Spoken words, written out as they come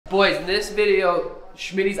Boys, in this video,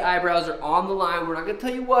 Schmitty's eyebrows are on the line. We're not gonna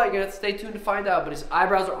tell you what, you're gonna have to stay tuned to find out, but his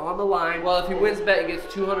eyebrows are on the line. Well, if he wins the bet, he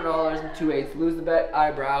gets $200 and 2/8. Lose the bet,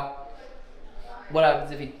 eyebrow. What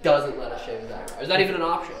happens if he doesn't let us shave his eyebrow? Is that even an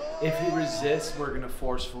option? If he resists, we're gonna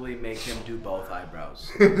forcefully make him do both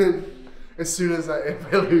eyebrows. As soon as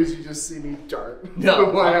if I lose, you just see me dart.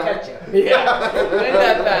 No, I'll catch you. Yeah, win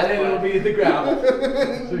that fast. And it'll be the gravel.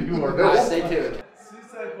 So you are right. Stay tuned.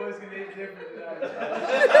 Suicide Boy's gonna eat different.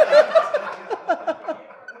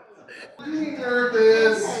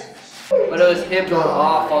 Nervous. But it was him going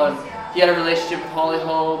off on. He had a relationship with Holly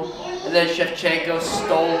Holm, and then Shevchenko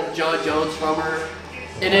stole Jon Jones from her.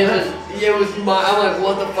 And it was I'm like,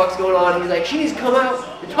 what the fuck's going on? He's like, she needs to come out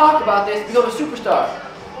and talk about this, become a superstar.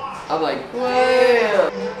 I'm like,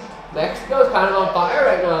 damn. Mexico's kind of on fire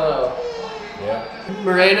right now, though. Yeah.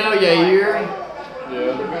 Moreno, Yair.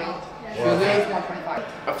 Yeah.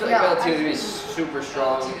 I feel like Valentina's gonna be super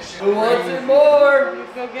strong. Who wants it more?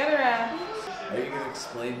 Go get her ass. Are you gonna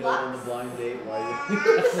explain to him on the blind date why you?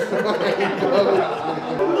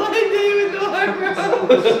 Blind date with no eyebrows.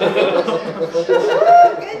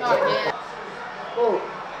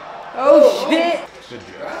 Oh shit! Good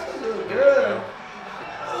job. Good.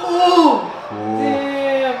 Oh!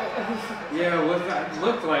 Damn. Yeah, what that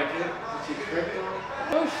looked like it. Did she trip on?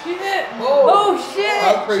 Oh shit. Oh shit.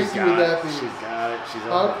 How crazy would that be? She's got it. She's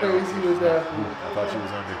How crazy would that be? I thought she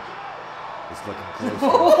was under. It's looking close.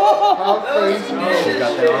 How crazy would She's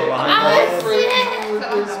got that arm behind How her head. crazy would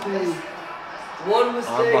this be? One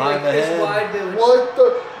mistake, behind like the this head. wide village. What the?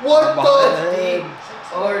 What Arm behind the the? head.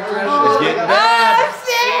 Oh, we're trying It's to getting bad.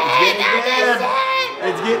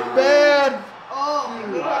 It's getting bad.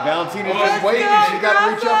 Valentina's just waiting. She's got to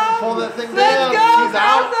reach up and pull that thing down. She's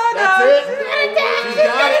out. That's it. She's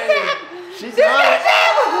got it. She's got it.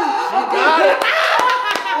 She got it.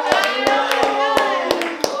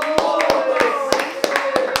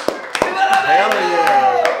 Hell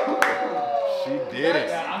yeah. She did it.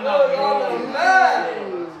 I'm not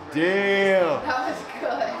Damn. That was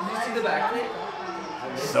good. Did you see the back flip?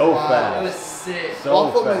 So It was fast. sick. So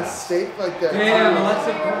Off of a fast. mistake like that. Damn,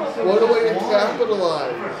 Alexa. What a way to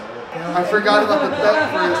capitalize. I forgot about the bet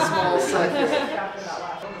for a small second.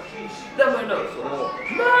 That's my notes.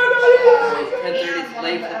 10:30, it's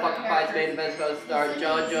late for the fucking fights. Main event's about to start.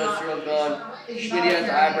 Jon Jones, Ciryl Gane. Schmitty has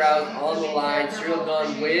eyebrows on the line. Ciryl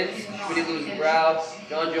Gane wins. Schmitty loses brow.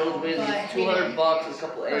 Jon Jones wins. He gets $200 and a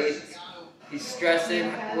couple eights. He's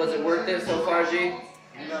stressing. Was it worth it so far, G?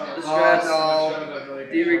 The stress. Oh,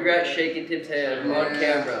 Do you regret shaking Tim's hand on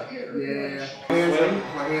camera? yeah.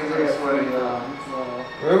 My hands are sweating now.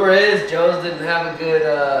 Rumor is Jones didn't have a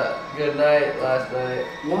good night last night.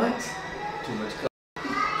 What? Too much.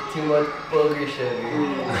 Too much booger sugar.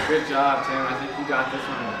 Good job, Tim. I think you got this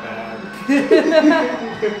one bad.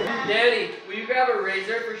 Danny, will you grab a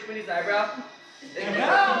razor for Schmitty's eyebrow?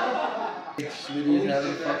 Schmitty is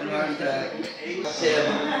having a fucking heart attack. Tim.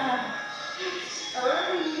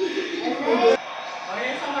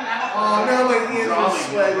 Oh, now my hands are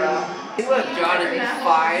sweating. Look, John, if he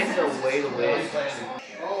finds a way to win.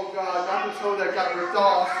 Oh God, not the toe that got ripped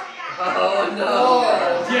off. Oh no.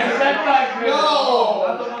 Yeah, that's not good. No.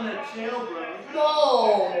 That's the one that chilled, bro. No!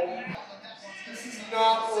 This is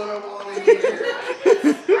not what I want to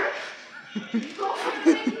hear.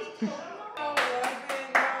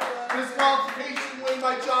 Disqualification win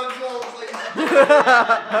by Jon Jones, ladies and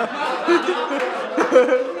gentlemen.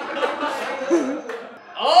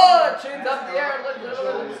 Oh, chin's up the air. Look, look,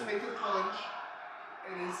 Jones look. take a punch,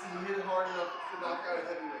 and is he hit hard enough to knock out a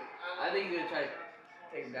heavyweight? I think he's gonna try to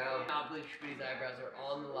take him down. I can't believe Schmitty's eyebrows are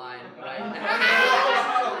on the line right This now. is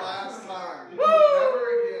the last time. Never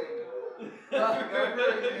again. Never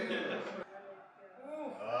again.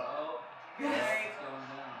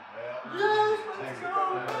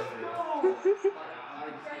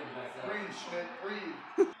 Breathe, Schmidt, breathe.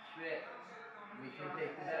 Schmidt, we can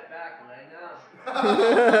take the bet back right now.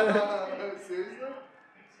 Seriously?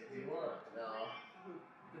 If you want. No.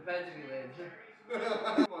 Depends if you win.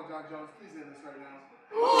 Come on, Jon Jones, please end this right now.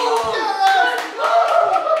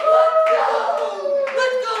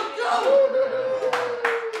 Let's go, Joe!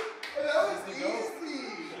 That was easy.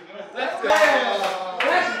 Let's go!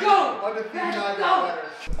 Let's go! Undefeated eyebrow winner.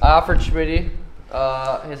 I offered Schmitty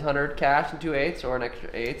his 100 cash and 2 eights or an extra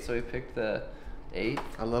 8, so he picked the 8.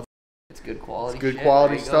 I love It's good quality. It's good shit.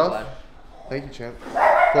 quality There you go, stuff. bud. Thank you, champ.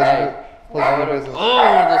 Hey. Pleasure business. Oh,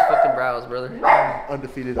 one of those fucking brows, brother.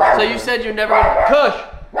 Undefeated. So you said you're never gonna Kush.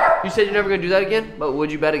 You said you're never gonna do that again, but would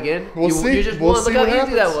you bet again? We'll see. You just We'll won. see Look what how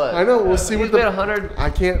easy happens. that was. I know. We'll see You what bet the 100. I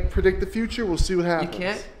can't predict the future. We'll see what happens. You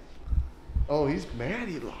can't. Oh, he's mad.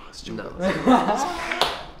 He lost. No.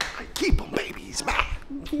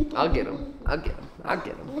 I'll get him. I'll get him. I'll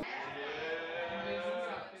get him.